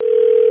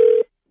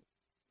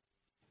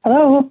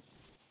Hello?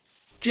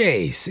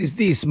 Jace, is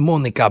this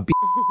Monica B?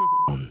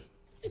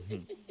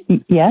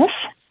 Yes?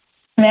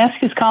 May I ask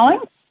who's calling?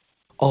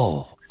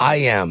 Oh, I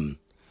am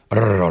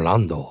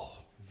Rolando.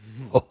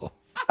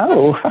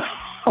 Oh,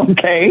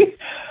 okay.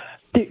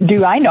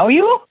 Do I know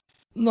you?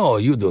 No,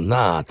 you do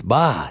not,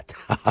 but,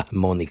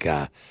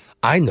 Monica,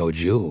 I know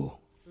you.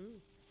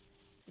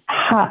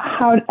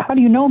 How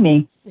do you know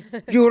me?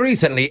 You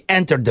recently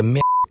entered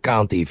the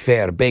County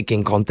Fair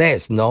baking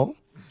contest, no?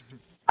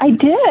 I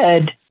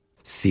did.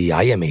 See,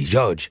 I am a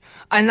judge,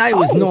 and I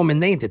was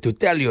nominated to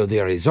tell you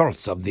the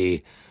results of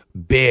the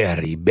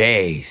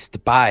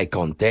berry-based pie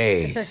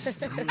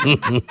contest.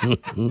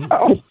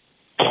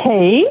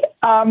 Okay.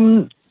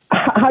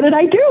 How did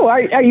I do?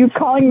 Are you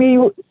calling me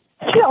to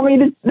tell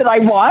me that I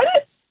won?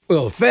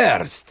 Well,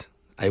 first,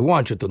 I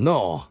want you to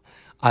know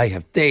I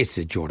have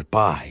tasted your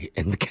pie,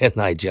 and can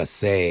I just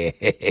say,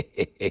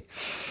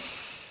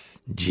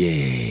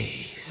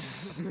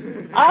 Jace.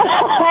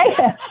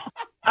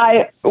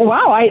 I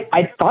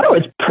thought it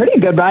was pretty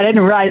good, but I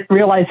didn't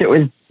realize it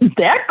was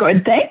that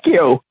good. Thank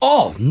you.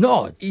 Oh,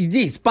 no,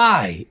 this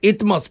pie,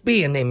 it must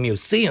be in a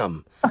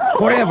museum,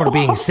 forever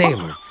being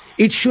savored.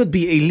 It should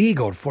be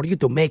illegal for you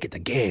to make it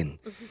again.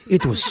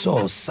 It was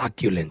so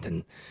succulent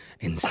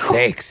and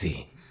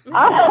sexy.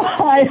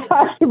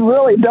 I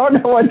really don't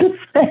know what to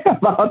say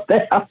about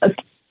that.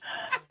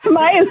 Am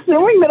I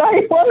assuming that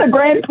I won the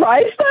grand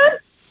prize then?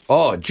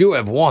 Oh, you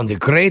have won the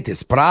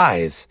greatest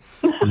prize.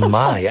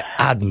 My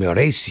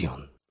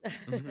admiration.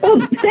 Well,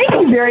 thank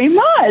you very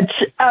much.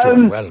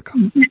 You're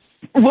welcome.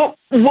 What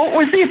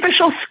was the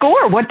official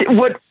score?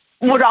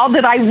 What all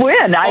did I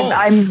win?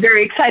 I'm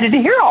very excited to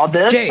hear all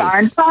this, Jace.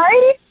 aren't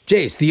I?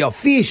 Jace, the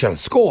official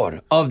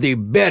score of the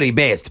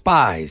berry-based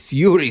pies,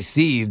 you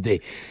received a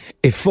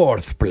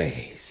 4th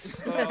place.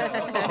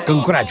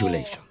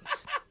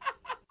 Congratulations.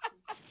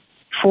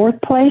 4th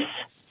place?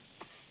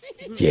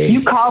 Yes.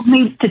 You called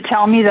me to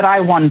tell me that I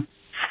won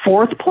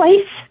 4th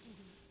place?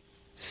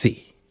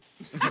 See.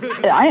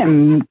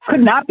 I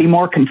could not be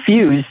more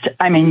confused.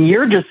 I mean,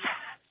 you're just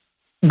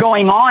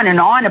going on and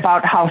on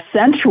about how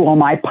sensual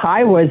my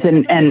pie was,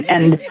 and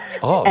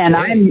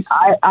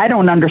I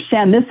don't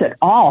understand this at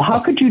all. How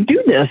could you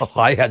do this? Oh,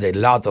 I had a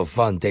lot of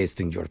fun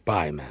tasting your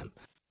pie, ma'am.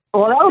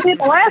 Well, that'll be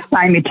the last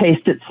time you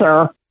taste it,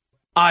 sir.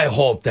 I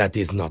hope that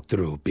is not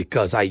true,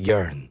 because I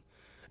yearn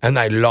and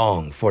I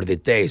long for the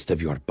taste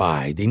of your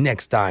pie. The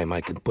next time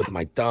I can put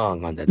my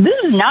tongue on that. This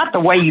is not the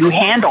way you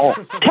handle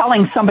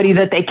telling somebody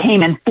that they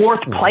came in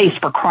 4th place,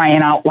 for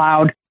crying out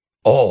loud.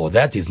 Oh,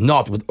 that is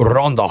not what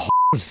Rhonda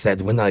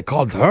said when I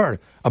called her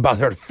about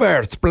her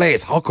 1st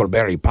place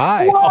huckleberry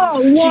pie.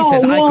 She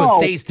said I could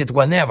taste it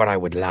whenever I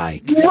would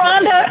like.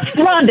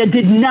 Rhonda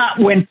did not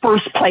win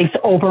 1st place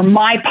over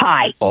my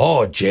pie.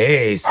 Oh,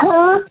 Jace.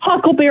 Her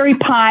huckleberry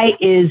pie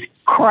is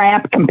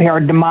crap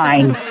compared to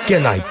mine.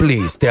 Can I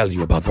please tell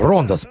you about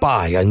Rhonda's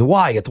pie and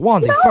why it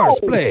won the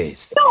 1st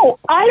place? No,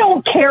 I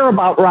don't care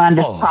about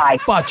Rhonda's pie.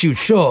 But you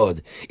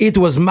should. It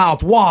was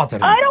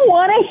mouth-watering. I don't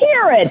want to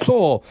hear it.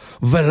 So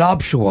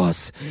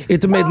voluptuous.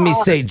 It made me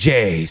say,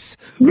 Jace.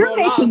 You're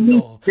making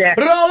me sick.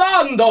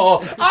 Rolando!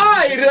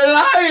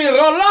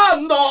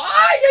 Rolando!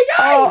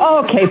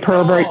 Oh, okay,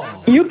 pervert.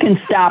 You can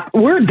stop.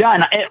 We're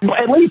done.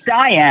 At least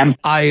I am.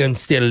 I am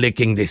still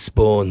licking the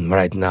spoon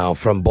right now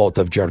from both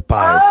of your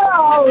pies.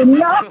 Oh,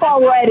 enough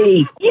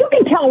already. You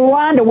can tell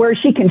Rhonda where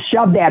she can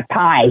shove that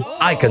pie.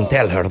 I can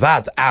tell her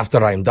that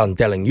after I'm done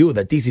telling you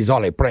that this is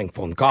all a prank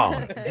phone call.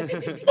 What did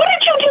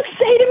you just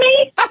say to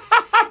me?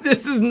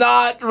 This is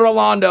not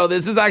Rolando.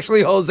 This is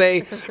actually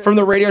Jose from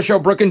the radio show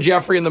Brooke and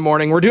Jeffrey in the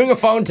Morning. We're doing a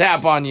phone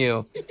tap on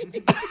you.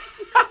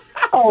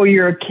 Oh,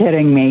 you're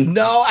kidding me.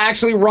 No,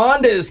 actually,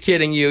 Rhonda is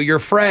kidding you. Your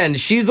friend.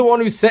 She's the one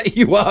who set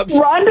you up.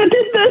 Rhonda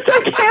did this.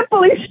 I can't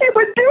believe she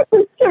would do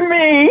this to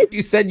me.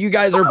 You said you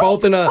guys are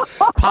both in a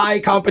pie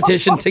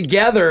competition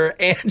together,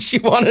 and she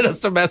wanted us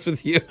to mess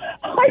with you.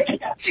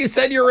 She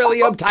said you're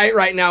really uptight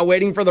right now,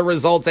 waiting for the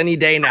results any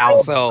day now.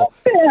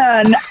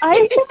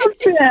 I have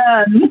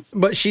been.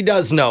 But she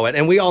does know it,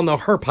 and we all know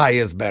her pie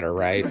is better,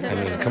 right? I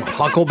mean, come on,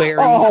 huckleberry.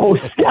 Oh,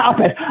 stop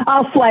it.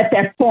 I'll slap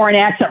that foreign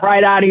accent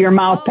right out of your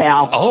mouth,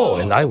 pal. Oh,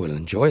 and I will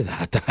enjoy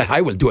that.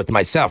 I will do it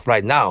myself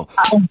right now.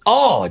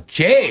 Oh,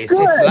 Jace,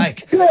 it's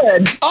like...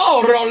 Good.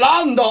 Oh,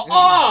 Rolando.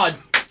 Oh,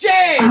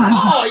 Jace.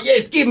 Oh,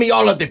 yes, give me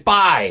all of the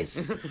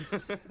pies.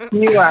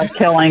 You are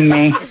killing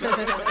me.